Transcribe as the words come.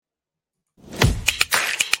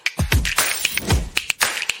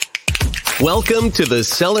Welcome to the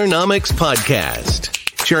Sellernomics Podcast,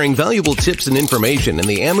 sharing valuable tips and information in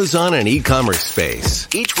the Amazon and e-commerce space.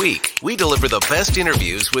 Each week, we deliver the best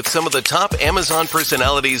interviews with some of the top Amazon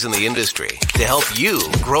personalities in the industry to help you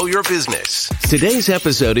grow your business. Today's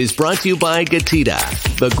episode is brought to you by Getida,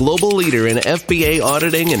 the global leader in FBA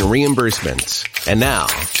auditing and reimbursements. And now,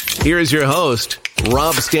 here is your host,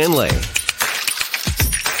 Rob Stanley.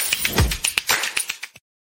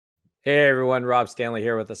 Hey everyone, Rob Stanley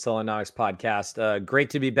here with the Sellernomics Podcast. Great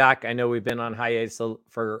to be back. I know we've been on hiatus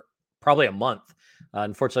for probably a month.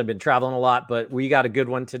 Unfortunately, I've been traveling a lot, but we got a good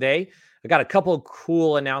one today. I got a couple of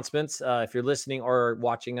cool announcements if you're listening or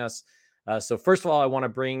watching us. So first of all, I want to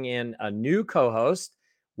bring in a new co-host.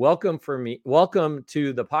 Welcome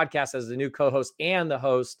to the podcast as the new co-host and the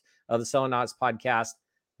host of the Sellernomics Podcast,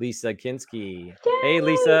 Lisa Kinski. Yay. Hey,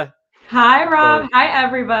 Lisa. Hi, Rob. Hi,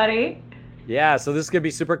 everybody. Yeah, so this is going to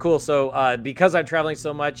be super cool. So because I'm traveling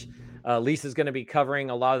so much, Lisa's going to be covering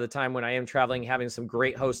a lot of the time when I am traveling, having some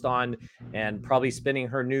great hosts on and probably spinning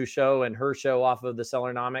her new show and her show off of the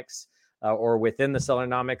Sellernomics or within the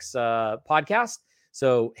Sellernomics podcast.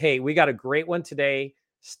 So, hey, we got a great one today.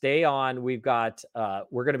 Stay on. We're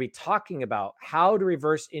going to be talking about how to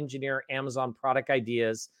reverse engineer Amazon product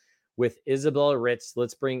ideas with Isabella Ritz.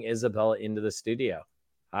 Let's bring Isabella into the studio.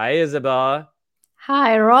 Hi, Isabella.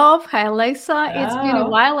 Hi, Rob. Hi, Alexa. It's been a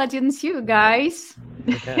while. I didn't see you guys.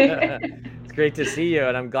 It's great to see you,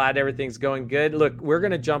 and I'm glad everything's going good. Look, we're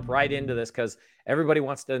going to jump right into this because everybody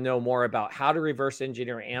wants to know more about how to reverse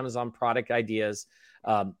engineer Amazon product ideas.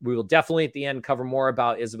 We will definitely at the end cover more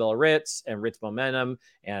about Isabella Ritz and Ritz Momentum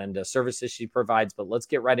and services she provides, but let's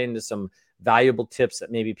get right into some valuable tips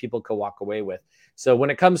that maybe people could walk away with. So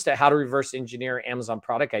when it comes to how to reverse engineer Amazon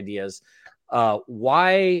product ideas,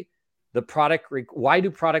 why do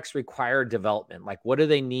products require development? Like, what do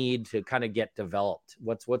they need to kind of get developed?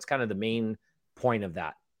 What's kind of the main point of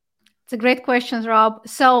that? It's a great question, Rob.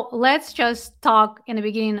 So let's just talk in the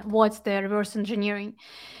beginning. What's the reverse engineering?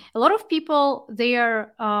 A lot of people, they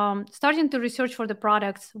are starting to research for the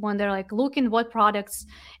products when they're like looking what products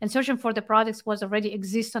and searching for the products was already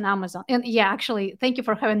exist on Amazon. And yeah, actually, thank you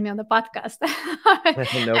for having me on the podcast.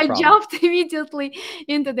 I jumped immediately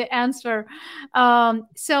into the answer.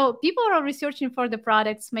 So people are researching for the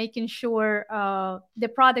products, making sure the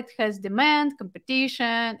product has demand,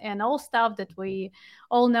 competition, and all stuff that we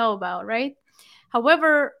all know about, right?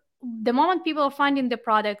 However, the moment people are finding the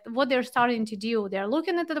product, what they're starting to do, they're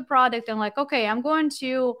looking into the product and like, okay, I'm going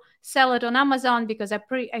to sell it on Amazon because I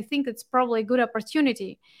think it's probably a good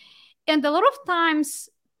opportunity. And a lot of times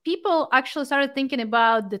people actually started thinking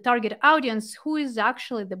about the target audience, who is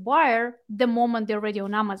actually the buyer the moment they're ready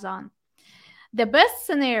on Amazon. The best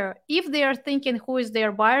scenario, if they are thinking who is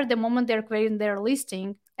their buyer the moment they're creating their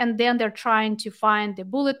listing, and then they're trying to find the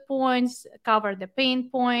bullet points, cover the pain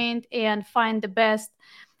point, and find the best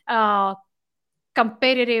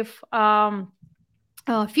competitive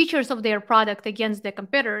features of their product against the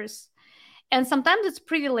competitors. And sometimes it's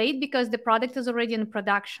pretty late because the product is already in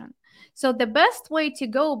production. So the best way to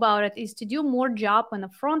go about it is to do more job on the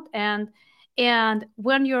front end. And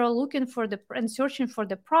when you're looking for and searching for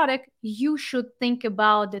the product, you should think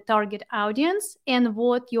about the target audience and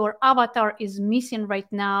what your avatar is missing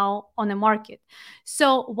right now on the market.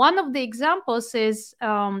 So one of the examples is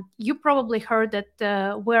you probably heard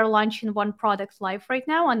that we're launching one product live right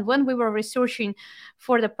now. And when we were researching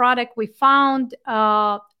for the product, we found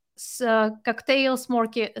cocktail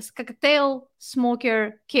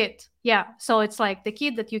smoker kit. Yeah, so it's like the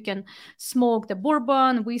kit that you can smoke the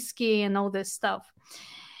bourbon, whiskey, and all this stuff.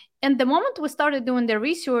 And the moment we started doing the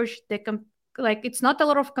research, it's not a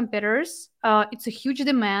lot of competitors. It's a huge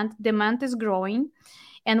demand. Demand is growing.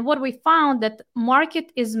 And what we found that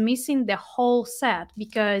market is missing the whole set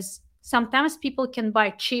because sometimes people can buy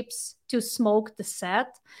chips to smoke the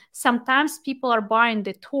set. Sometimes people are buying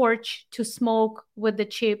the torch to smoke with the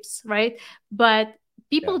chips, right? But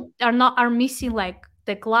people are missing like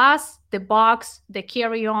the glass, the box, the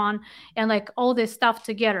carry-on, and like all this stuff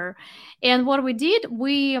together. And what we did,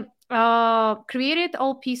 we created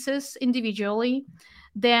all pieces individually.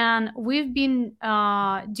 Then we've been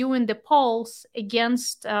doing the polls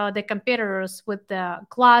against the competitors with the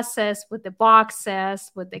glasses, with the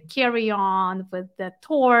boxes, with the carry-on, with the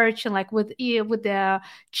torch, and like with the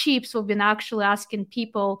chips. We've been actually asking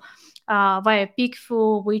people via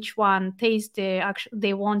PickFu which one taste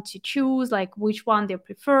they want to choose, like which one they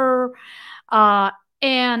prefer.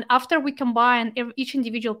 And after we combine each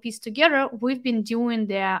individual piece together, we've been doing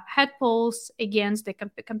the head polls against the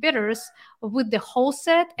competitors with the whole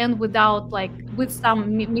set and with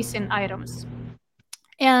some missing items.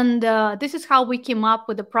 And this is how we came up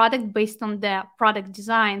with the product based on the product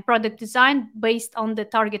design based on the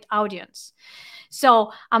target audience.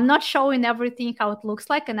 So I'm not showing everything how it looks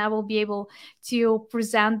like, and I will be able to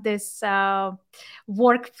present this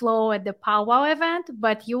workflow at the powwow event,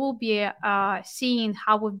 but you will be seeing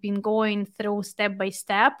how we've been going through step by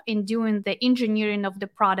step in doing the engineering of the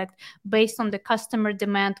product based on the customer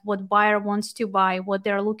demand, what buyer wants to buy, what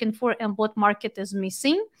they're looking for, and what market is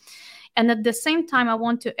missing. And at the same time, I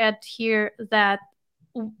want to add here that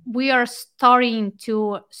we are starting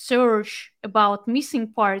to search about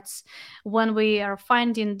missing parts when we are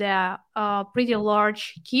finding the pretty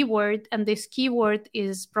large keyword, and this keyword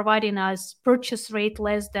is providing us purchase rate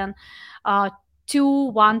less than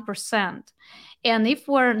 1%. And if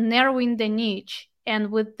we're narrowing the niche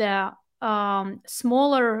and with the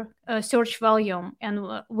smaller search volume,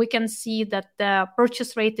 and we can see that the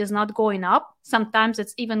purchase rate is not going up, sometimes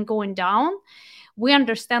it's even going down, we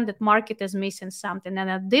understand that market is missing something. And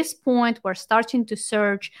at this point, we're starting to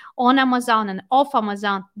search on Amazon and off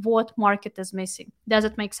Amazon what market is missing. Does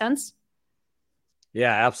it make sense?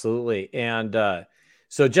 Yeah, absolutely. And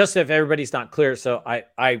so just if everybody's not clear, so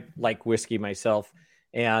I like whiskey myself.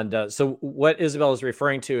 And so what Isabel is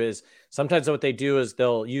referring to is sometimes what they do is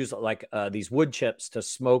they'll use like these wood chips to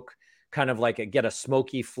smoke, kind of like get a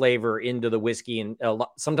smoky flavor into the whiskey. And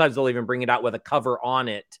sometimes they'll even bring it out with a cover on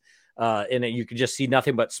it. And you can just see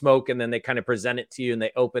nothing but smoke, and then they kind of present it to you and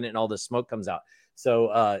they open it and all the smoke comes out.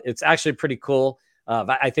 So it's actually pretty cool.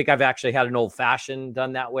 I think I've actually had an old fashioned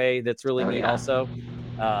done that way. That's really neat also.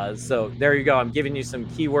 So there you go. I'm giving you some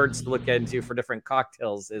keywords to look into for different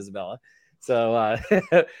cocktails, Isabella. So,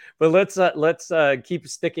 but let's keep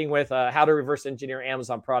sticking with how to reverse engineer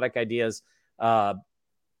Amazon product ideas. I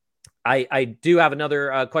do have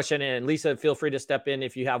another question, and Lisa, feel free to step in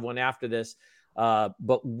if you have one after this.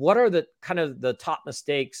 But what are the kind of the top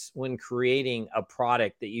mistakes when creating a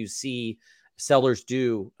product that you see sellers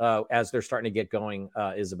do as they're starting to get going,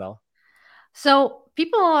 Isabel? So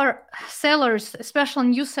sellers, especially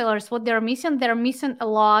new sellers, what they're missing a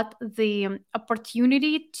lot the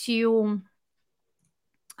opportunity to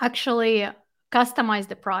actually customize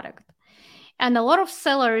the product. And a lot of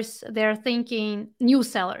sellers, they're thinking, new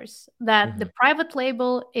sellers, that the private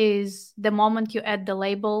label is the moment you add the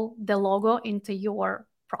label, the logo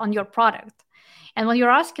on your product. And when you're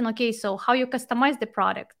asking, okay, so how you customize the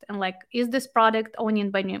product, and like, is this product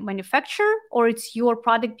owned by manufacturer, or it's your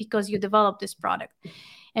product because you developed this product?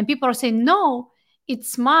 And people are saying, no,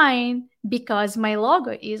 it's mine because my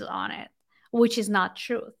logo is on it, which is not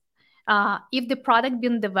true. If the product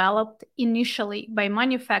been developed initially by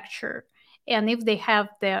manufacturer, and if they have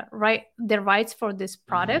the rights for this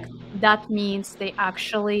product, that means they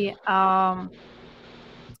actually owning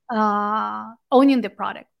the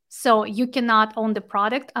product. So you cannot own the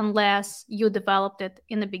product unless you developed it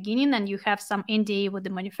in the beginning and you have some NDA with the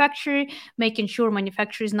manufacturer, making sure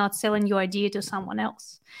manufacturer is not selling your idea to someone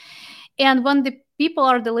else. And when the people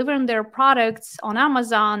are delivering their products on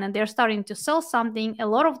Amazon and they're starting to sell something, a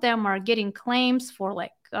lot of them are getting claims for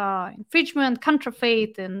like infringement,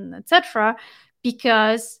 counterfeit, and etc.,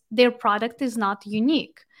 because their product is not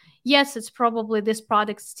unique. Yes, it's probably this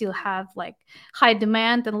product still have like high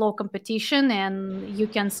demand and low competition, and you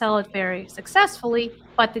can sell it very successfully,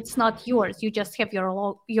 but it's not yours. You just have your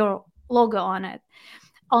logo on it.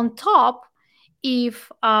 On top,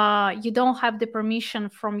 if you don't have the permission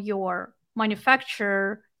from your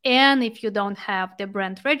manufacturer, and if you don't have the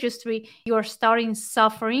brand registry, you're starting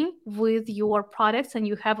suffering with your products, and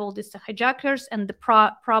you have all these hijackers and the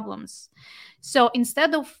problems. So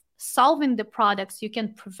instead of solving the products, you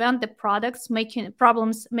can prevent the products making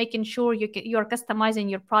problems, making sure you're customizing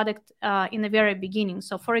your product in the very beginning.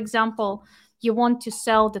 So for example, you want to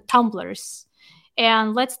sell the tumblers,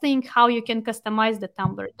 and let's think how you can customize the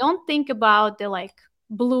tumbler. Don't think about the like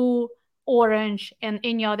blue, orange, and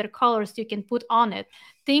any other colors you can put on it.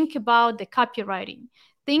 Think about the copywriting.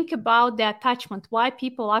 Think about the attachment, why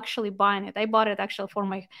people actually buying it. I bought it actually for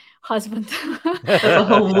my husband. That's a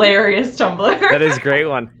hilarious tumbler. That is a great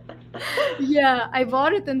one. Yeah, I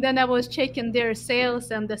bought it, and then I was checking their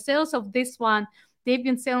sales, and the sales of this one, they've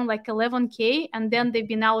been selling like 11K, and then they've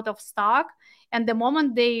been out of stock. And the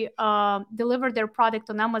moment they delivered their product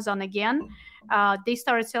on Amazon again, they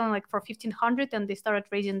started selling like for 1,500, and they started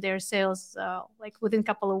raising their sales like within a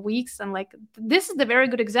couple of weeks. And like, this is the very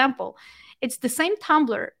good example. It's the same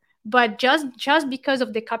tumbler, but just because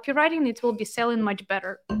of the copywriting, it will be selling much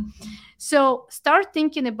better. So start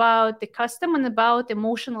thinking about the custom and about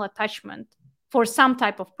emotional attachment. for some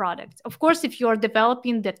type of product. Of course, if you're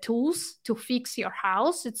developing the tools to fix your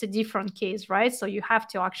house, it's a different case, right? So you have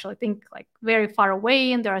to actually think like very far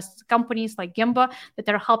away, and there are companies like Gemba that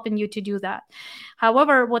are helping you to do that.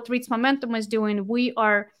 However, what Reads Momentum is doing, we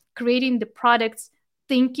are creating the products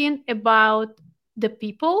thinking about the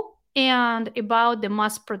people and about the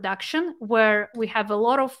mass production, where we have a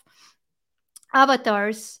lot of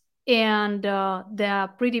avatars and the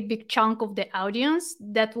pretty big chunk of the audience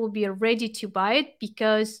that will be ready to buy it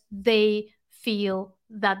because they feel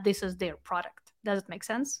that this is their product. Does it make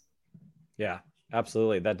sense? Yeah,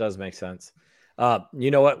 absolutely. That does make sense.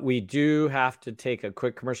 You know what? We do have to take a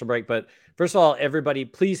quick commercial break, but first of all, everybody,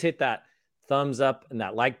 please hit that thumbs up and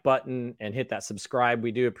that like button and hit that subscribe.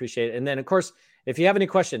 We do appreciate it. And then, of course, if you have any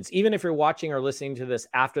questions, even if you're watching or listening to this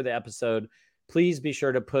after the episode, please be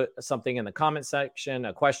sure to put something in the comment section,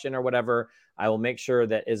 a question or whatever. I will make sure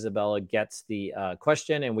that Isabella gets the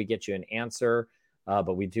question and we get you an answer.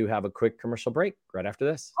 But we do have a quick commercial break right after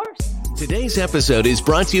this. Of course. Today's episode is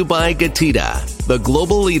brought to you by Getida, the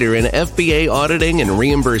global leader in FBA auditing and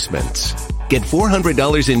reimbursements. Get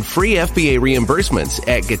 $400 in free FBA reimbursements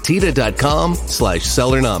at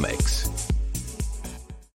Getida.com/Sellernomics.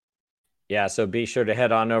 Yeah, so be sure to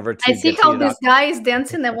head on over to I see how this guy is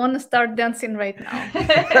dancing. I want to start dancing right now.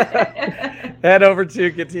 Head over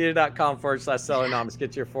to Getida.com/Sellernomics.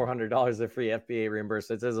 Get your $400 of free FBA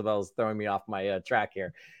reimbursements. Isabel's throwing me off my track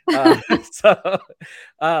here. Once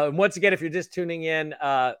again, if you're just tuning in,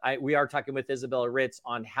 we are talking with Isabella Ritz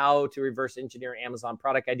on how to reverse engineer Amazon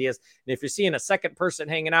product ideas. And if you're seeing a second person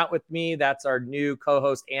hanging out with me, that's our new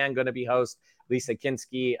co-host and going to be host, Lisa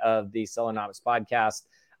Kinski of the Sellernomics podcast.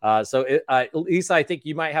 Lisa, I think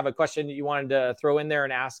you might have a question that you wanted to throw in there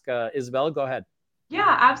and ask Isabella. Go ahead.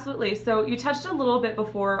 Yeah, absolutely. So you touched a little bit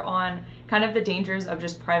before on kind of the dangers of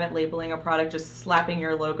just private labeling a product, just slapping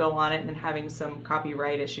your logo on it and having some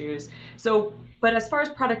copyright issues. But as far as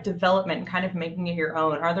product development and kind of making it your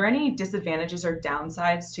own, are there any disadvantages or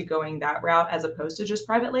downsides to going that route as opposed to just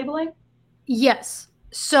private labeling? Yes.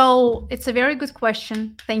 So it's a very good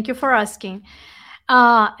question. Thank you for asking.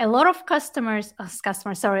 A lot of a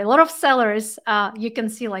lot of sellers, you can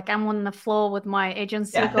see like I'm on the floor with my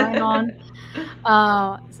agency going on,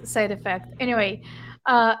 side effect. Anyway,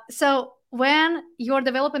 so when you're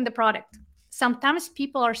developing the product, sometimes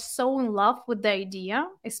people are so in love with the idea,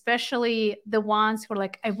 especially the ones who are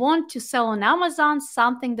like, I want to sell on Amazon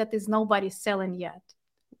something that is nobody selling yet.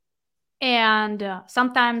 And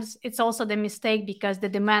sometimes it's also the mistake because the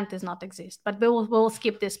demand does not exist, but we'll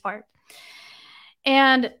skip this part.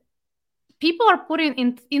 And people are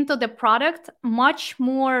putting into the product much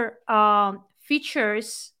more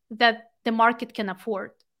features that the market can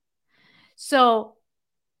afford. So,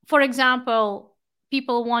 for example,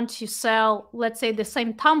 people want to sell, let's say, the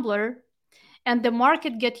same tumbler, and the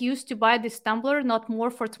market get used to buy this tumbler not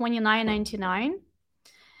more for $29.99.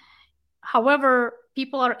 However,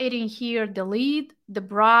 people are adding here the lid, the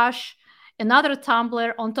brush, another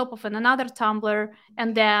tumbler on top of another tumbler,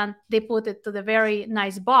 and then they put it to the very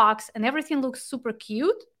nice box, and everything looks super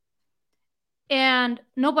cute. And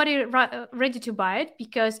nobody ready to buy it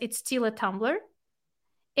because it's still a tumbler.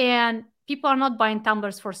 And people are not buying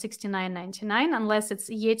tumblers for $69.99 unless it's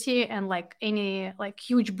Yeti and like any like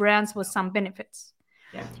huge brands with some benefits.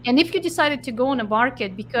 Yeah. And if you decided to go on a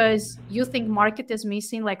market because you think market is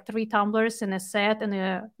missing like 3 tumblers in a set and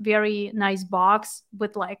a very nice box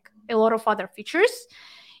with like a lot of other features,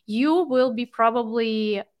 you will be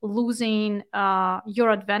probably losing your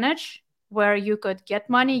advantage. Where you could get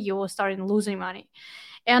money, you will start losing money.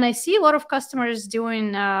 And I see a lot of customers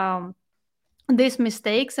doing these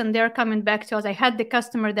mistakes, and they're coming back to us. I had the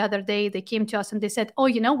customer the other day, they came to us and they said, oh,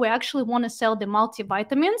 we actually want to sell the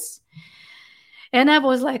multivitamins. And I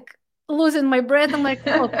was like losing my breath. I'm like,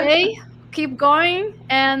 okay, keep going.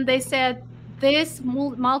 And they said, these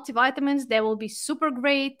multivitamins, they will be super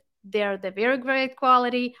great. They're the very great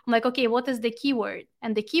quality. I'm like, okay, what is the keyword?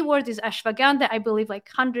 And the keyword is ashwagandha, I believe like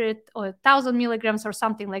 100 or 1,000 milligrams or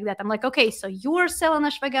something like that. I'm like, okay, so you are selling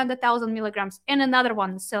ashwagandha 1,000 milligrams and another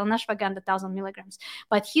one is selling ashwagandha 1,000 milligrams.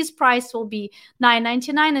 But his price will be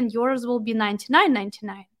 $9.99 and yours will be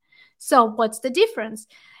 $99.99. So what's the difference?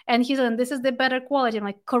 And he said, this is the better quality. I'm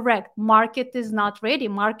like, correct. Market is not ready.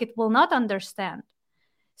 Market will not understand.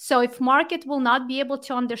 So if market will not be able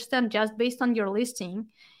to understand just based on your listing,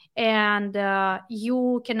 and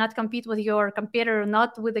you cannot compete with your competitor,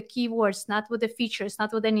 not with the keywords, not with the features,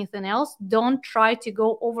 not with anything else, don't try to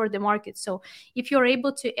go over the market. So if you're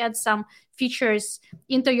able to add some features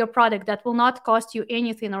into your product that will not cost you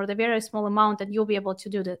anything or the very small amount, and you'll be able to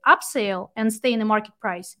do the upsell and stay in the market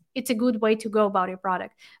price, it's a good way to go about your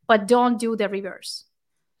product. But don't do the reverse.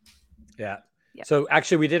 Yeah. So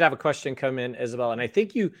actually, we did have a question come in, Isabel, and I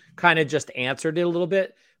think you kind of just answered it a little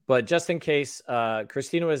bit. But just in case,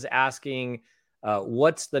 Christina was asking,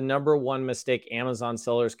 what's the number one mistake Amazon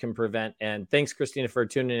sellers can prevent? And thanks, Christina, for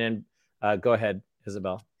tuning in. Go ahead,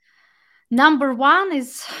 Isabel. Number one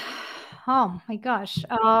is, oh my gosh,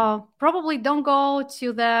 probably don't go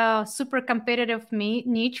to the super competitive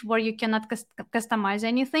niche where you cannot customize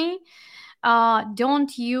anything.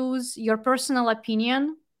 Don't use your personal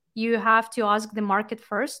opinion. You have to ask the market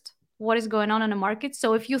first. What is going on in the market?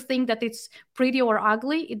 So if you think that it's pretty or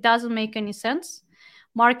ugly, it doesn't make any sense.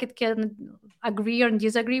 Market can agree or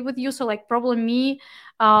disagree with you. So like probably me,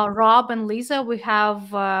 Rob and Lisa, we have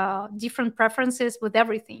different preferences with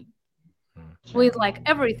everything. With like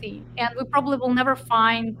everything. And we probably will never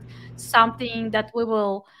find something that we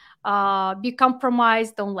will be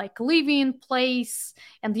compromised on, like living place.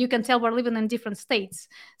 And you can tell we're living in different states.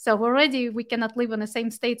 So already we cannot live in the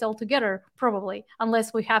same states altogether, probably,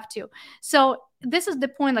 unless we have to. So this is the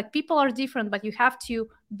point, like people are different, but you have to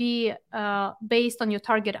be based on your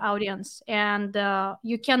target audience, and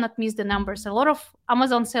you cannot miss the numbers. A lot of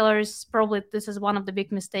Amazon sellers, probably this is one of the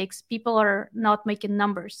big mistakes. People are not making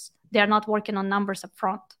numbers. They're not working on numbers up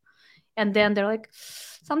front. And then they're like,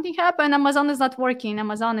 something happened. Amazon is not working.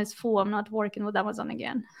 Amazon is full. I'm not working with Amazon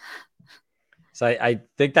again. So I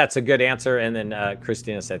think that's a good answer. And then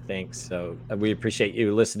Christina said thanks. So we appreciate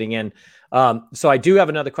you listening in. So I do have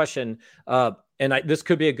another question. And this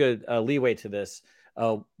could be a good leeway to this.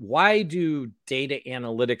 Why do data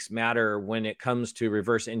analytics matter when it comes to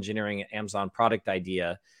reverse engineering an Amazon product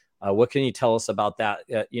idea? What can you tell us about that?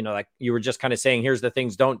 Like you were just kind of saying, here's the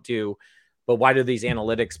things don't do, but why do these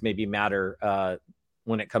analytics maybe matter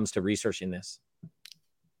when it comes to researching this?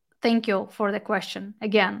 Thank you for the question.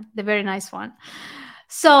 Again, the very nice one.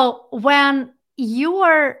 So when you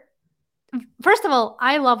are, first of all,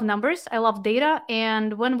 I love numbers. I love data.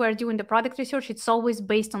 And when we're doing the product research, it's always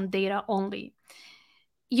based on data only.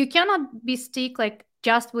 You cannot be stick like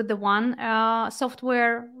just with the one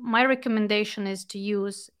software. My recommendation is to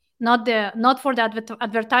use not for the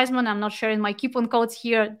advertisement. I'm not sharing my coupon codes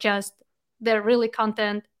here, just the really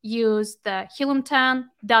content. Use the Helium 10,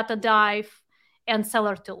 Data Dive, and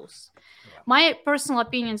Seller Tools. Yeah. My personal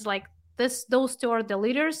opinion is like those two are the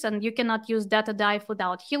leaders, and you cannot use Data Dive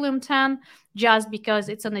without Helium 10 just because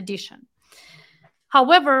it's an addition.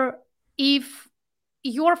 However, if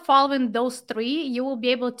you're following those three, you will be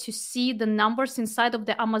able to see the numbers inside of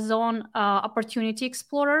the Amazon Opportunity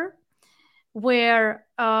Explorer, where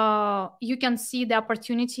you can see the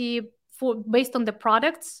opportunity based on the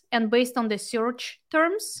products and based on the search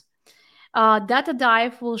terms. Data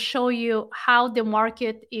Dive will show you how the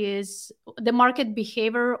market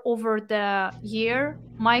behavior over the year,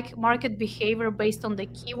 market behavior based on the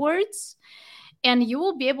keywords. And you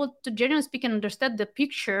will be able to, generally speaking, understand the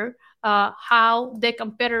picture, how the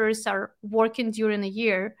competitors are working during the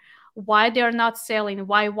year, why they are not selling,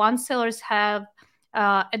 why one sellers have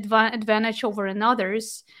advantage over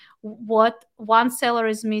another's, what one seller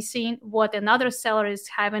is missing, what another seller is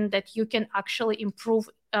having that you can actually improve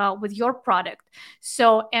with your product.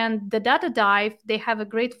 So, and the Data Dive, they have a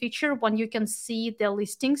great feature when you can see the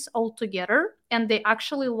listings all together and they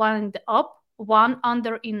actually lined up one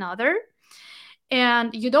under another.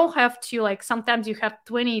 And you don't have to, like, sometimes you have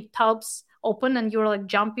 20 tabs open and you're like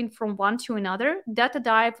jumping from one to another. Data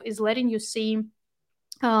Dive is letting you see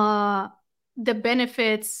the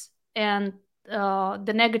benefits and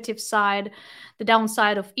the negative side, the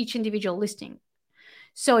downside of each individual listing.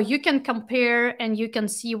 So you can compare and you can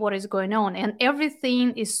see what is going on, and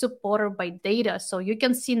everything is supported by data. So you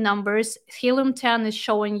can see numbers. Helium 10 is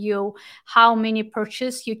showing you how many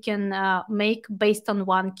purchases you can make based on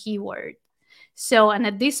one keyword. So, and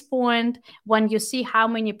at this point, when you see how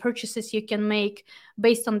many purchases you can make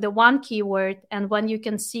based on the one keyword, and when you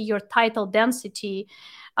can see your title density,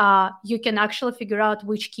 you can actually figure out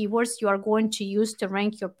which keywords you are going to use to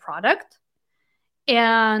rank your product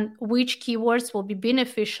and which keywords will be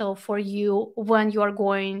beneficial for you when you are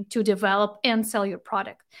going to develop and sell your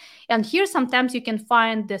product. And here, sometimes you can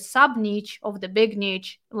find the sub niche of the big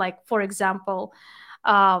niche, like, for example,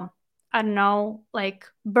 I don't know, like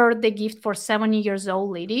birthday gift for 70 years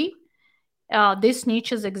old lady. These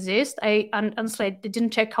niches exist. I honestly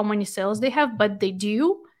didn't check how many sales they have, but they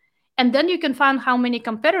do. And then you can find how many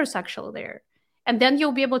competitors actually there. And then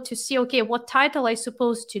you'll be able to see, okay, what title I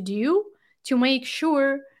supposed to do to make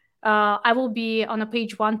sure I will be on a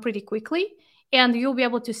page 1 pretty quickly. And you'll be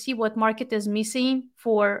able to see what market is missing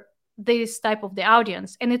for this type of the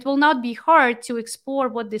audience. And it will not be hard to explore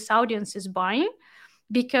what this audience is buying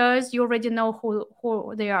because you already know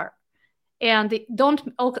who they are. And don't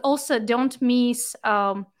miss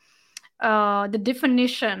the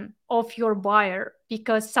definition of your buyer,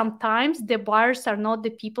 because sometimes the buyers are not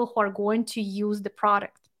the people who are going to use the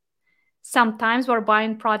product. Sometimes we're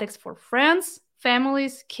buying products for friends,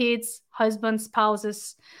 families, kids, husbands,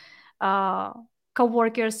 spouses,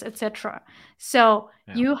 co-workers, etc. So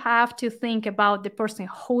you have to think about the person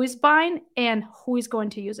who is buying and who is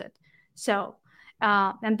going to use it. So,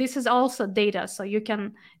 and this is also data, so you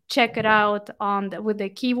can check it out with the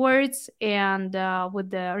keywords and with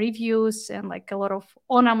the reviews and like a lot of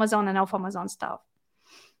on Amazon and off Amazon stuff.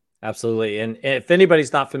 Absolutely. And if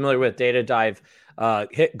anybody's not familiar with Data Dive, go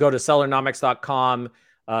to sellernomics.com,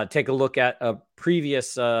 take a look at a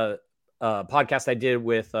previous podcast I did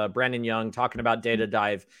with Brandon Young talking about Data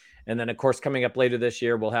Dive. And then, of course, coming up later this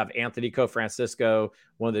year, we'll have Anthony Cofrancisco,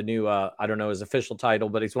 one of the new, I don't know his official title,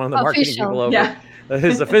 but he's one of the marketing people over.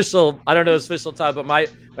 His official, I don't know his official title, but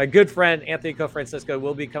my good friend, Anthony Cofrancisco,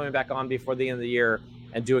 will be coming back on before the end of the year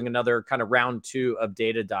and doing another kind of round 2 of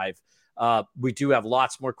Data Dive. We do have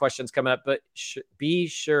lots more questions coming up, but be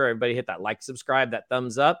sure everybody hit that like, subscribe, that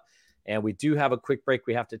thumbs up. And we do have a quick break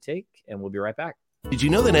we have to take, and we'll be right back. Did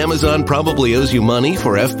you know that Amazon probably owes you money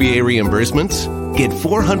for FBA reimbursements? Get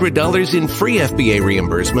 $400 in free FBA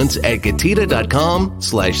reimbursements at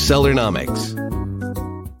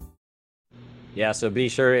Getida.com/Sellernomics. Yeah, so be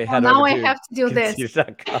sure to head now over I to have to do this.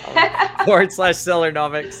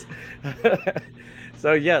 Getida.com/Sellernomics.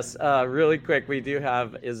 So yes, really quick, we do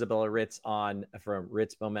have Isabella Ritz on from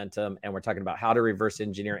Ritz Momentum, and we're talking about how to reverse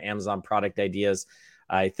engineer Amazon product ideas.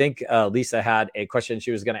 I think Lisa had a question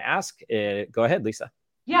she was going to ask. Go ahead, Lisa.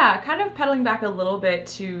 Yeah, kind of pedaling back a little bit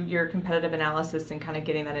to your competitive analysis and kind of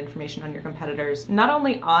getting that information on your competitors, not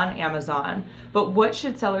only on Amazon, but what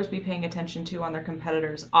should sellers be paying attention to on their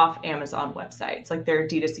competitors off Amazon websites, like their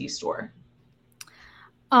D2C store?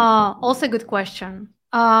 Also a good question.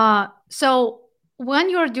 So when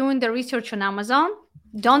you're doing the research on Amazon,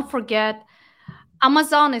 don't forget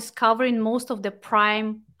Amazon is covering most of the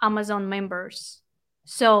Prime Amazon members.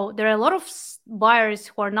 So there are a lot of buyers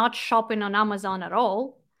who are not shopping on Amazon at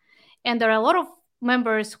all. And there are a lot of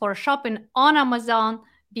members who are shopping on Amazon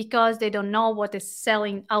because they don't know what is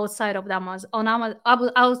selling outside of Amazon,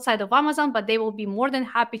 but they will be more than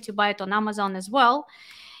happy to buy it on Amazon as well.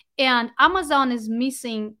 And Amazon is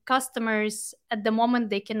missing customers at the moment.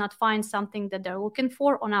 They cannot find something that they're looking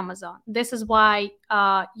for on Amazon. This is why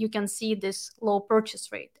you can see this low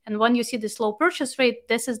purchase rate. And when you see this low purchase rate,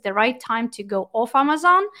 this is the right time to go off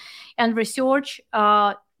Amazon and research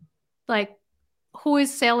like who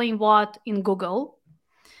is selling what in Google.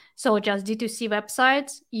 So just D2C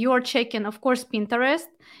websites. You are checking, of course, Pinterest.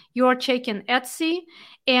 You are checking Etsy.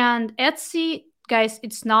 And Etsy, guys,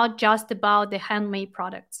 it's not just about the handmade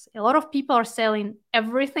products. A lot of people are selling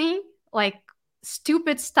everything, like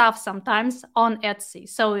stupid stuff sometimes on Etsy.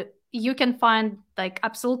 So you can find like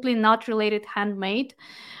absolutely not related handmade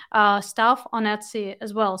stuff on Etsy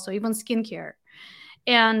as well. So even skincare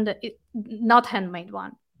and not handmade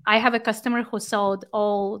one. I have a customer who sold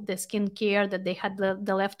all the skincare that they had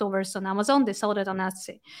the leftovers on Amazon. They sold it on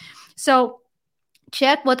Etsy. So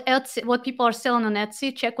check what people are selling on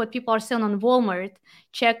Etsy. Check what people are selling on Walmart.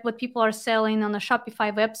 Check what people are selling on the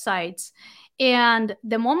Shopify websites. And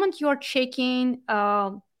the moment you're checking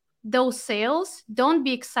those sales, don't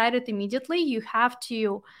be excited immediately. You have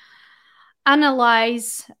to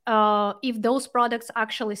analyze if those products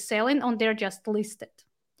actually selling or they're just listed.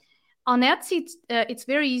 On Etsy, it's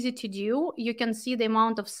very easy to do. You can see the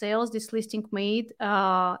amount of sales this listing made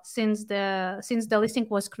since the listing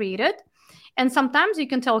was created. And sometimes you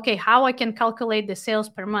can tell, okay, how I can calculate the sales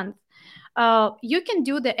per month. You can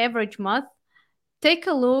do the average month. Take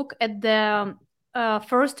a look at the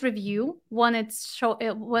first review when it's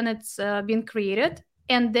been created,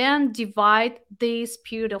 and then divide this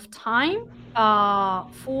period of time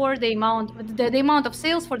for the amount of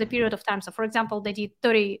sales for the period of time. So, for example, they did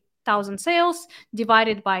 30,000 sales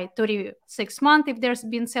divided by 36 months if there's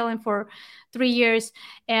been selling for 3 years,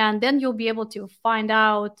 and then you'll be able to find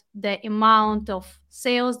out the amount of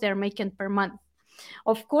sales they're making per month.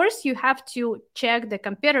 Of course, you have to check the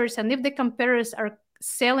competitors, and if the competitors are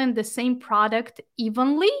selling the same product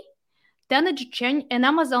evenly, then and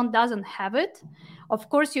Amazon doesn't have it. Of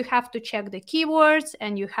course, you have to check the keywords,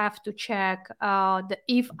 and you have to check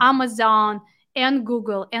if Amazon and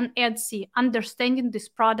Google and Etsy understanding this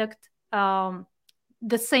product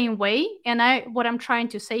the same way. And what I'm trying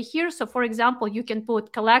to say here, so for example, you can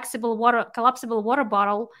put collapsible water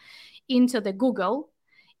bottle into the Google,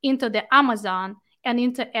 into the Amazon, and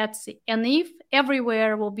into Etsy. And if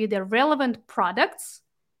everywhere will be the relevant products,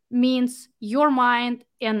 means your mind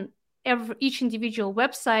and each individual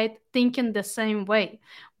website thinking the same way.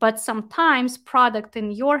 But sometimes product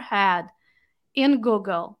in your head, in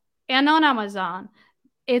Google and on Amazon,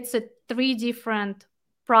 it's 3 different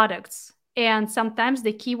products. And sometimes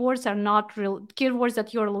the keywords are not real. Keywords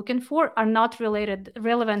that you're looking for are not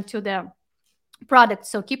relevant to the product.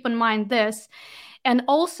 So keep in mind this. And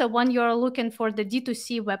also, when you're looking for the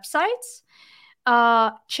D2C websites,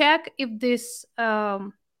 check if this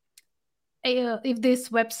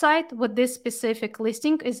website with this specific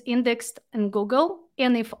listing is indexed in Google,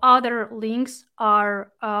 and if other links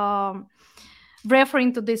are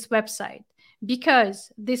referring to this website,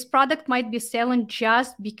 because this product might be selling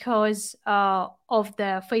just because of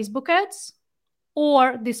the Facebook ads,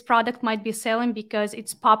 or this product might be selling because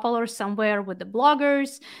it's popular somewhere with the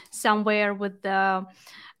bloggers, somewhere with the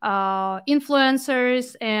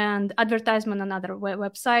influencers and advertisement on other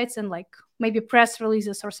websites, and like maybe press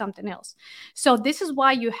releases or something else. So this is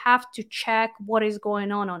why you have to check what is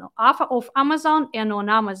going on of Amazon and on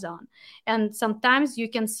Amazon. And sometimes you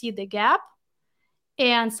can see the gap,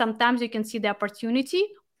 and sometimes you can see the opportunity,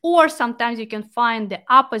 or sometimes you can find the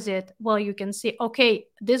opposite. Well, you can see, okay,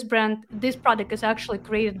 this product is actually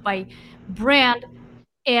created by brand,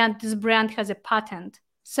 and this brand has a patent.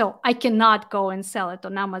 So I cannot go and sell it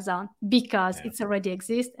on Amazon because it's already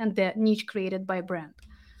exists and the niche created by brand,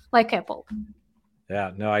 like Apple.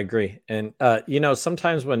 Yeah, no, I agree. And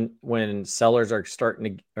sometimes when sellers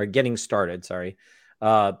are getting started,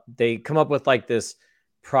 they come up with like this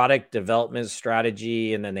product development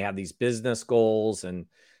strategy, and then they have these business goals, and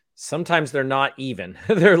sometimes they're not even.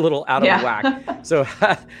 They're a little out of whack. So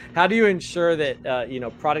how do you ensure that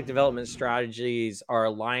product development strategies are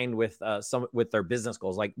aligned with their business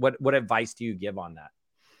goals? Like what advice do you give on that?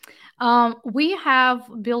 We have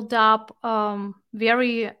built up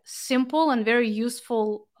very simple and very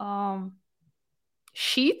useful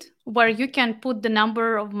sheet where you can put the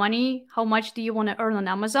number of money, how much do you want to earn on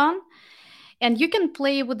Amazon. And you can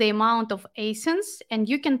play with the amount of ASINs, and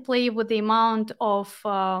you can play with the amount of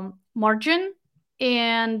margin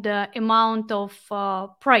and amount of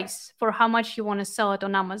price for how much you want to sell it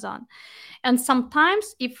on Amazon. And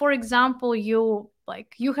sometimes if, for example, you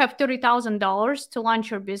have $30,000 to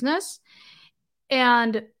launch your business,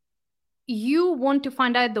 and you want to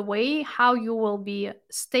find out the way how you will be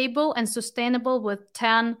stable and sustainable with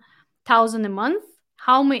 $10,000 a month,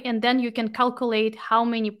 and then you can calculate how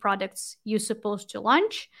many products you're supposed to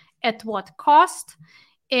launch, at what cost,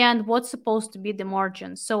 and what's supposed to be the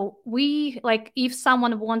margin. So if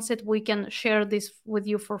someone wants it, we can share this with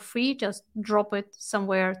you for free. Just drop it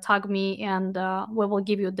somewhere, tag me, and we will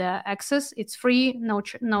give you the access. It's free, no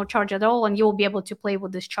charge at all, and you'll be able to play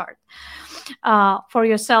with this chart for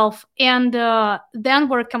yourself. And then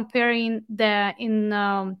we're comparing the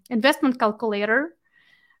investment calculator.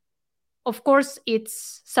 Of course,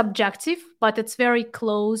 it's subjective, but it's very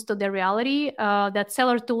close to the reality that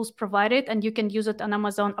Seller Tools provided, and you can use it on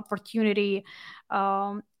Amazon Opportunity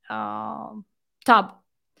tab.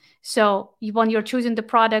 So when you're choosing the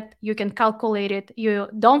product, you can calculate it. You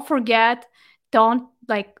don't forget,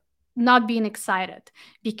 not being excited,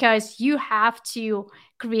 because you have to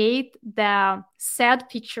create the sad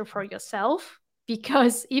picture for yourself.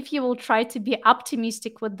 Because if you will try to be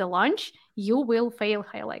optimistic with the launch, you will fail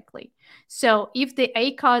high likely. So if the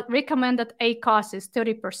recommended ACoS is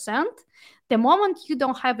 30%, the moment you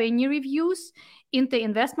don't have any reviews in the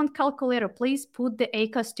investment calculator, please put the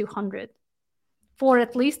ACoS to 100 for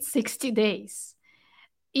at least 60 days.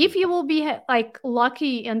 If you will be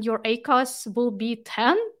lucky and your ACoS will be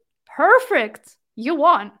 10, perfect, you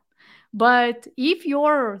won. But if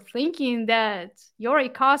you're thinking that your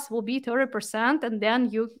ACoS will be 30% and then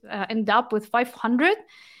you end up with 500,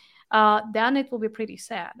 then it will be pretty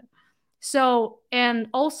sad. So, and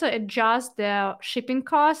also adjust the shipping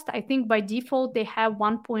cost. I think by default, they have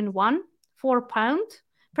 1.1 for pound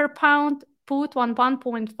per pound. Put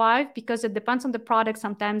 1.5 because it depends on the product.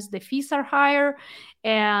 Sometimes the fees are higher,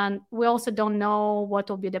 and we also don't know what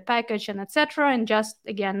will be the package and etc. And just,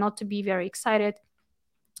 again, not to be very excited.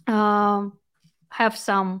 Have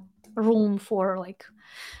some room for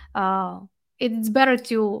it's better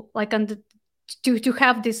to to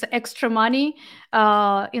have this extra money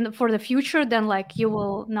for the future, then like you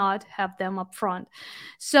will not have them up front.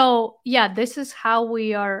 So yeah, this is how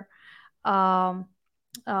we are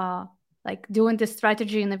like doing this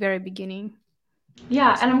strategy in the very beginning.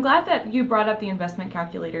 Yeah, and I'm glad that you brought up the investment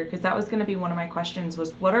calculator, because that was going to be one of my questions,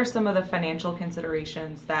 was what are some of the financial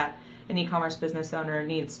considerations that an e-commerce business owner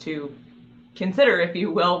needs to consider, if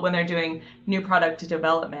you will, when they're doing new product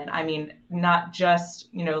development? I mean, not just,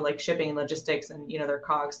 like shipping, logistics, and, their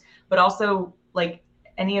COGS, but also like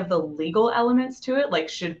any of the legal elements to it. Like,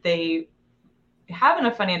 should they having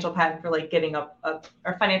a financial patent for like getting a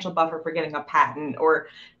or financial buffer for getting a patent or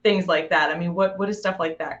things like that? I mean, what does stuff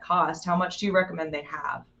like that cost? How much do you recommend they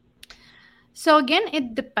have? So again,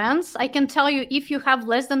 it depends. I can tell you, if you have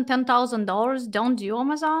less than $10,000, don't do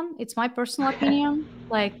Amazon. It's my personal opinion.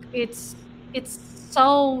 Like it's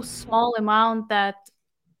so small amount that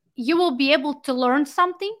you will be able to learn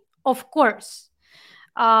something, of course.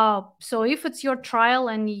 So if it's your trial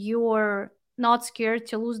and you're not scared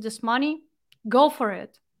to lose this money, go for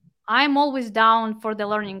it. I'm always down for the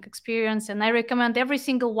learning experience, and I recommend every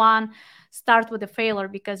single one start with a failure,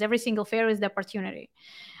 because every single failure is the opportunity.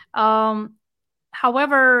 However,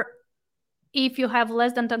 if you have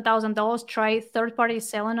less than $10,000, try third-party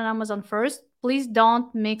selling on Amazon first. Please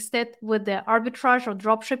don't mix it with the arbitrage or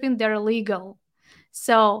drop shipping. They're illegal.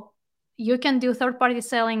 So you can do third-party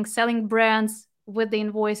selling brands with the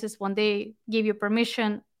invoices when they give you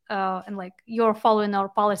permission, and like you're following our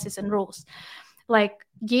policies and rules. Like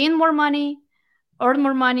gain more money, earn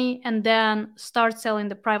more money, and then start selling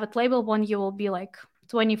the private label when you will be like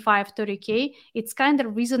 25, 30K. It's kind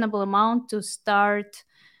of reasonable amount to start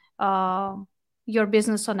your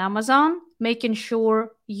business on Amazon, making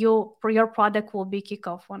sure your product will be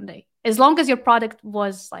kickoff one day. As long as your product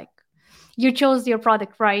was like, you chose your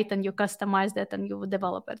product right and you customized it and you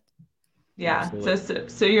develop it. Yeah.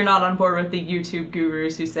 So you're not on board with the YouTube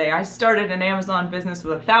gurus who say, I started an Amazon business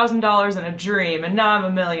with $1,000 and a dream, and now I'm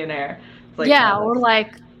a millionaire. Like, yeah, or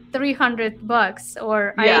like $300.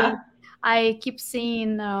 Or yeah. I keep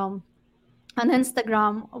seeing on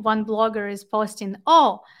Instagram, one blogger is posting,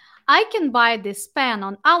 oh, I can buy this pen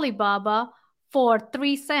on Alibaba for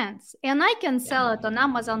 3 cents and I can sell it on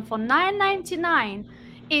Amazon for $9.99.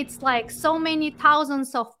 It's like so many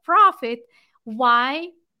thousands of profit. Why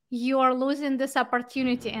you are losing this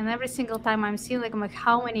opportunity? And every single time I'm seeing I'm like,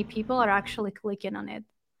 how many people are actually clicking on it?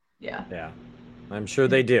 Yeah, I'm sure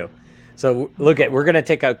they do. So we're going to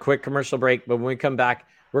take a quick commercial break, but when we come back,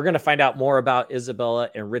 we're going to find out more about Isabella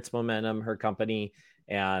and Ritz Momentum, her company,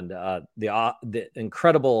 and the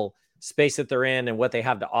incredible space that they're in and what they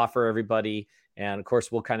have to offer everybody. And of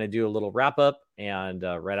course, we'll kind of do a little wrap up and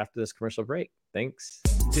right after this commercial break. Thanks.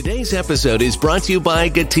 Today's episode is brought to you by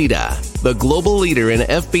Getida, the global leader in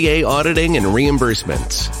FBA auditing and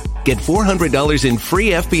reimbursements. Get $400 in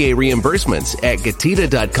free FBA reimbursements at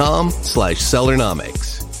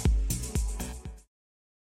Getida.com/Sellernomics.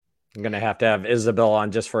 I'm going to have Isabel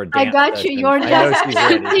on just for a dance. I got you. You're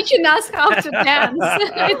teaching us how to dance.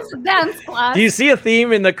 It's a dance class. Do you see a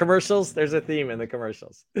theme in the commercials? There's a theme in the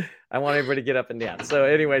commercials. I want everybody to get up and dance. So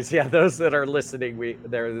anyways, yeah, those that are listening,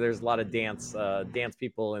 there's a lot of dance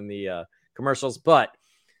people in the commercials. But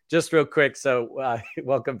just real quick, so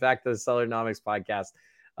welcome back to the Sellernomics podcast.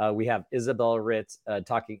 We have Isabella Ritz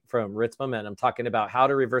talking from Ritz Momentum, talking about how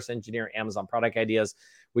to reverse engineer Amazon product ideas.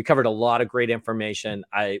 We covered a lot of great information.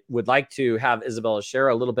 I would like to have Isabella share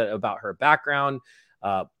a little bit about her background.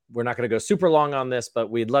 We're not going to go super long on this, but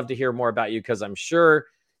we'd love to hear more about you, because I'm sure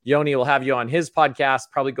Yoni will have you on his podcast,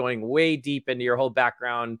 probably going way deep into your whole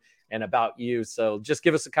background and about you. So just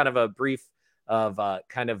give us a kind of a brief of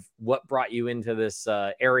kind of what brought you into this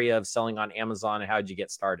area of selling on Amazon and how did you get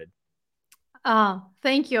started?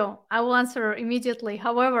 Thank you. I will answer immediately.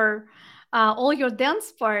 However, all your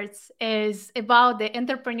dance parts is about the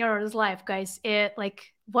entrepreneur's life, guys. It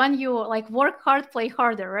like when you like work hard, play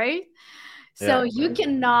harder, right? So you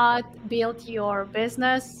cannot build your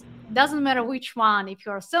business. Doesn't matter which one. If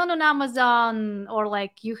you're selling on Amazon or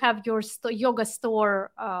like you have your yoga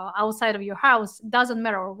store outside of your house, doesn't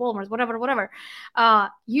matter, or Walmart, whatever.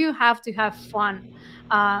 You have to have fun.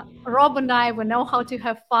 Rob and I, we know how to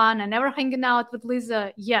have fun. I never hanging out with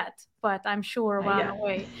Lisa yet, but I'm sure we're on the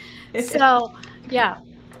way. So yeah,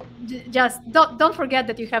 just don't forget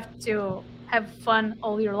that you have to have fun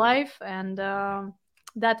all your life, and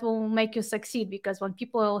that will make you succeed. Because when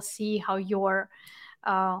people see how you're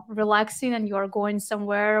relaxing and you're going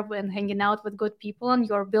somewhere and hanging out with good people and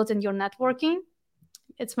you're building your networking,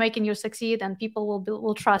 it's making you succeed, and people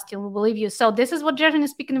will trust you, will believe you. So this is what, generally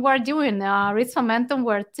speaking, we're doing. Ritz Momentum,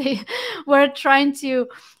 we're trying to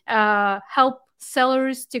help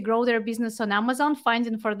sellers to grow their business on Amazon,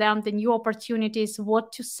 finding for them the new opportunities,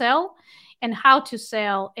 what to sell and how to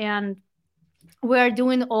sell. And we're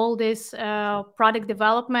doing all this product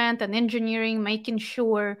development and engineering, making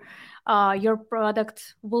sure your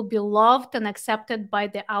product will be loved and accepted by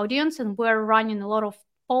the audience. And we're running a lot of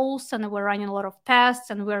polls, and we're running a lot of tests,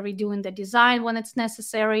 and we're redoing the design when it's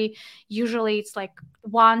necessary. Usually it's like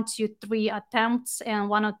 1 to 3 attempts and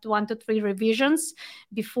 1 to 3 revisions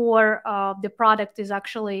before the product is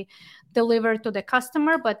actually delivered to the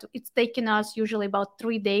customer. But it's taken us usually about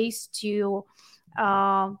 3 days to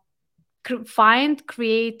find,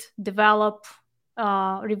 create, develop,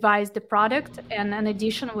 revise the product. And in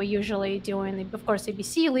addition, we're usually doing, of course,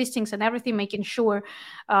 ABC listings and everything, making sure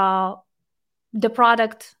the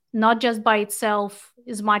product, not just by itself,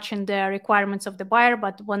 is matching the requirements of the buyer,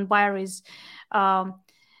 but when buyer is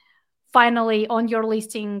finally on your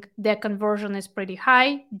listing, the conversion is pretty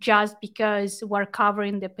high, just because we're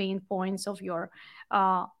covering the pain points of your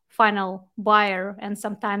final buyer. And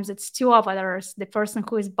sometimes it's 2 avatars, the person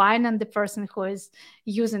who is buying and the person who is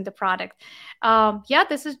using the product.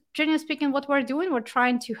 This is, generally speaking, what we're doing. We're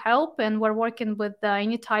trying to help, and we're working with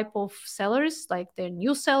any type of sellers, like they're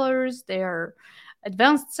new sellers, they're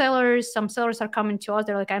advanced sellers. Some sellers are coming to us,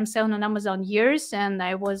 they're like, I'm selling on Amazon years, and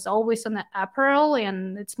I was always on apparel,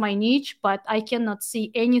 and it's my niche, but I cannot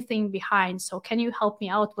see anything behind. So can you help me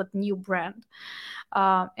out with new brand?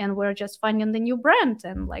 And we're just finding the new brand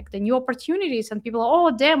and like the new opportunities, and people,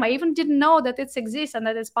 oh, damn, I even didn't know that it exists and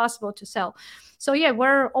that it's possible to sell. So yeah,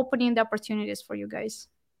 we're opening the opportunities for you guys.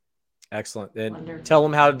 Excellent. And tell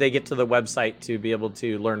them how they get to the website to be able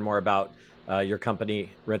to learn more about your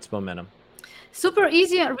company, Ritz Momentum. Super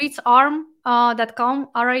easy. ritzarm.com,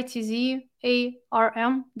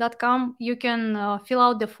 ritzarm.com. You can fill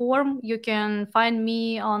out the form. You can find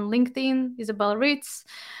me on LinkedIn, Isabella Ritz.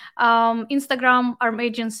 Instagram, Arm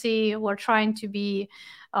Agency. We're trying to be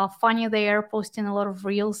funny there, posting a lot of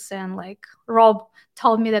reels, and like Rob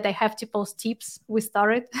told me that I have to post tips. We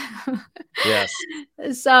started. Yes.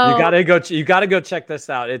 So you gotta go check this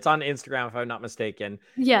out. It's on Instagram, if I'm not mistaken.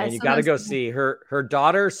 Yeah. And you gotta go see her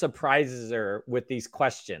daughter surprises her with these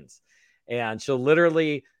questions, and she'll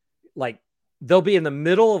literally, like, they'll be in the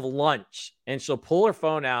middle of lunch and she'll pull her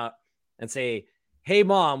phone out and say, hey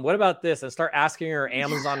mom, what about this? And start asking her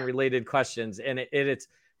Amazon related questions. And it's,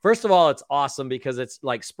 first of all, it's awesome because it's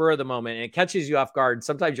like spur of the moment and it catches you off guard.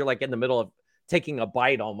 Sometimes you're like in the middle of taking a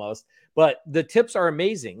bite almost, but the tips are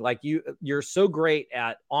amazing. Like you're so great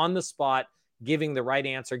at on the spot, giving the right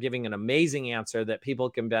answer, giving an amazing answer that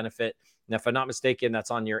people can benefit. And if I'm not mistaken,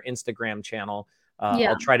 that's on your Instagram channel.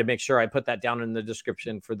 I'll try to make sure I put that down in the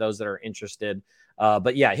description for those that are interested.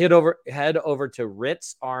 But yeah, head over to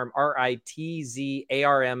ritzarm,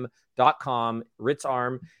 ritzarm.com,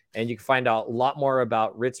 ritzarm, and you can find out a lot more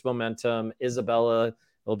about Ritz Momentum. Isabella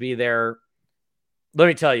will be there. Let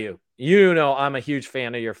me tell you, I'm a huge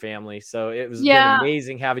fan of your family. So it was been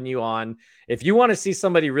amazing having you on. If you want to see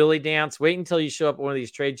somebody really dance, wait until you show up at one of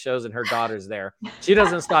these trade shows and her daughter's there. She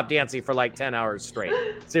doesn't stop dancing for like 10 hours straight.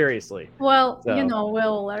 Seriously. Well,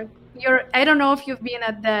 Will, I don't know if you've been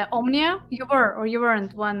at the Omnia. You were or you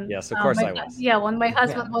weren't when. Yes, of course I was. Yeah, when my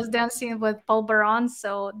husband was dancing with Paul Baron.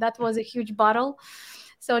 So that was a huge battle.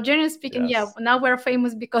 So generally speaking, now we're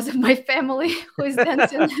famous because of my family who is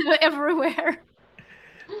dancing everywhere.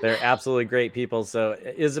 They're absolutely great people. So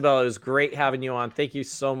Isabella, it was great having you on. Thank you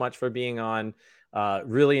so much for being on.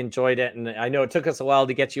 Really enjoyed it. And I know it took us a while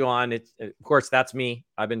to get you on. Of course, that's me.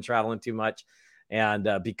 I've been traveling too much. And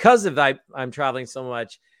because of that, I'm traveling so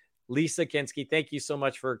much. Lisa Kinski, thank you so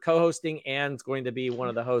much for co-hosting and going to be one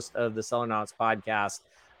of the hosts of the Sellernomics podcast.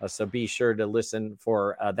 So be sure to listen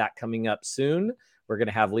for that coming up soon. We're going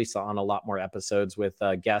to have Lisa on a lot more episodes with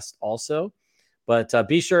guests also. But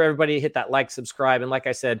be sure everybody hit that like, subscribe. And like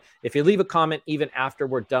I said, if you leave a comment, even after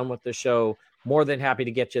we're done with the show, more than happy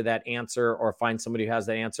to get you that answer or find somebody who has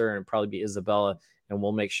that answer, and it'll probably be Isabella, and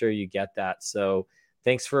we'll make sure you get that. So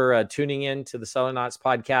thanks for tuning in to the Sellernomics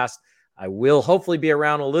podcast. I will hopefully be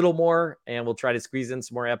around a little more, and we'll try to squeeze in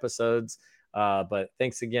some more episodes. But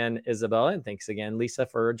thanks again, Isabella, and thanks again, Lisa,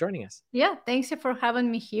 for joining us. Yeah, thanks for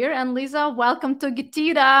having me here. And Lisa, welcome to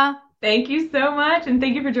Getida. Thank you so much. And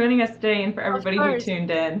thank you for joining us today, and for everybody who tuned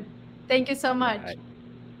in. Thank you so much. Right.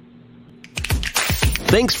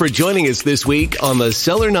 Thanks for joining us this week on the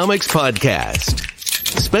Sellernomics podcast.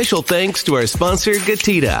 Special thanks to our sponsor,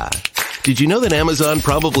 Getida. Did you know that Amazon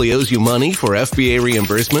probably owes you money for FBA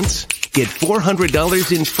reimbursements? Get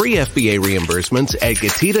 $400 in free FBA reimbursements at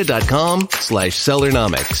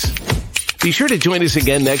Getida.com/Sellernomics. Be sure to join us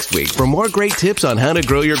again next week for more great tips on how to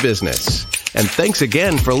grow your business. And thanks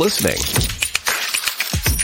again for listening.